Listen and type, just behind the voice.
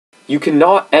You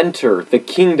cannot enter the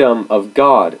kingdom of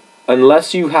God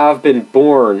unless you have been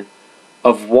born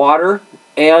of water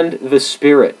and the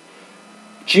Spirit.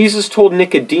 Jesus told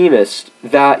Nicodemus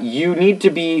that you need to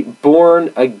be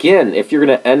born again if you're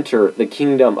going to enter the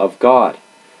kingdom of God.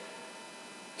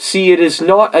 See, it is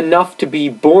not enough to be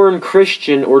born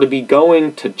Christian or to be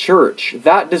going to church.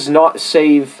 That does not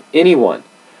save anyone.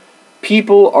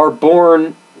 People are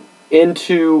born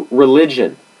into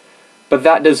religion, but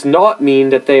that does not mean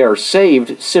that they are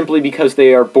saved simply because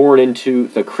they are born into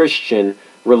the Christian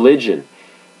religion.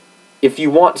 If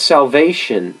you want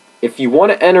salvation, if you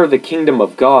want to enter the kingdom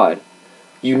of God,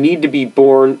 you need to be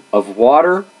born of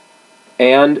water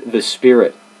and the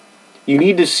Spirit. You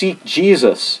need to seek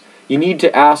Jesus. You need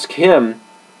to ask Him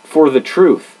for the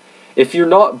truth. If you're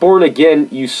not born again,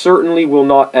 you certainly will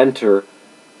not enter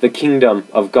the kingdom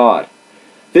of God.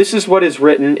 This is what is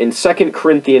written in 2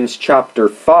 Corinthians chapter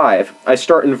 5. I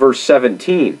start in verse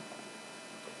 17.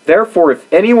 Therefore,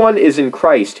 if anyone is in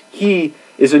Christ, he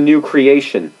is a new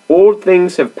creation. Old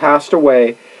things have passed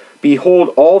away. Behold,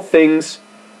 all things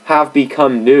have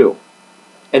become new.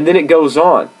 And then it goes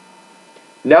on.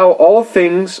 Now all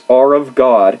things are of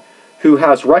God, who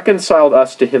has reconciled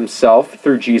us to Himself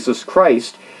through Jesus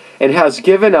Christ, and has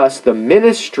given us the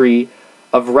ministry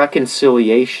of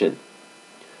reconciliation.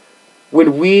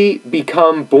 When we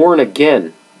become born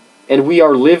again, and we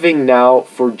are living now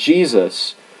for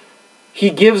Jesus, He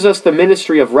gives us the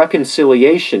ministry of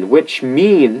reconciliation, which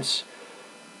means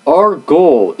our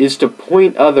goal is to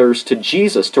point others to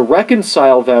Jesus, to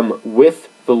reconcile them with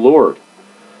the Lord.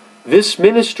 This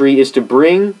ministry is to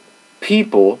bring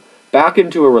people back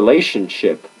into a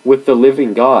relationship with the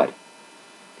living God.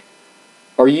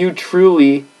 Are you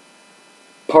truly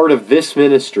part of this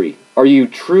ministry? Are you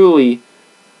truly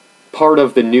part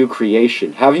of the new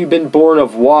creation? Have you been born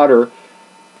of water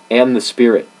and the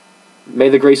Spirit? May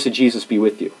the grace of Jesus be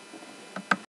with you.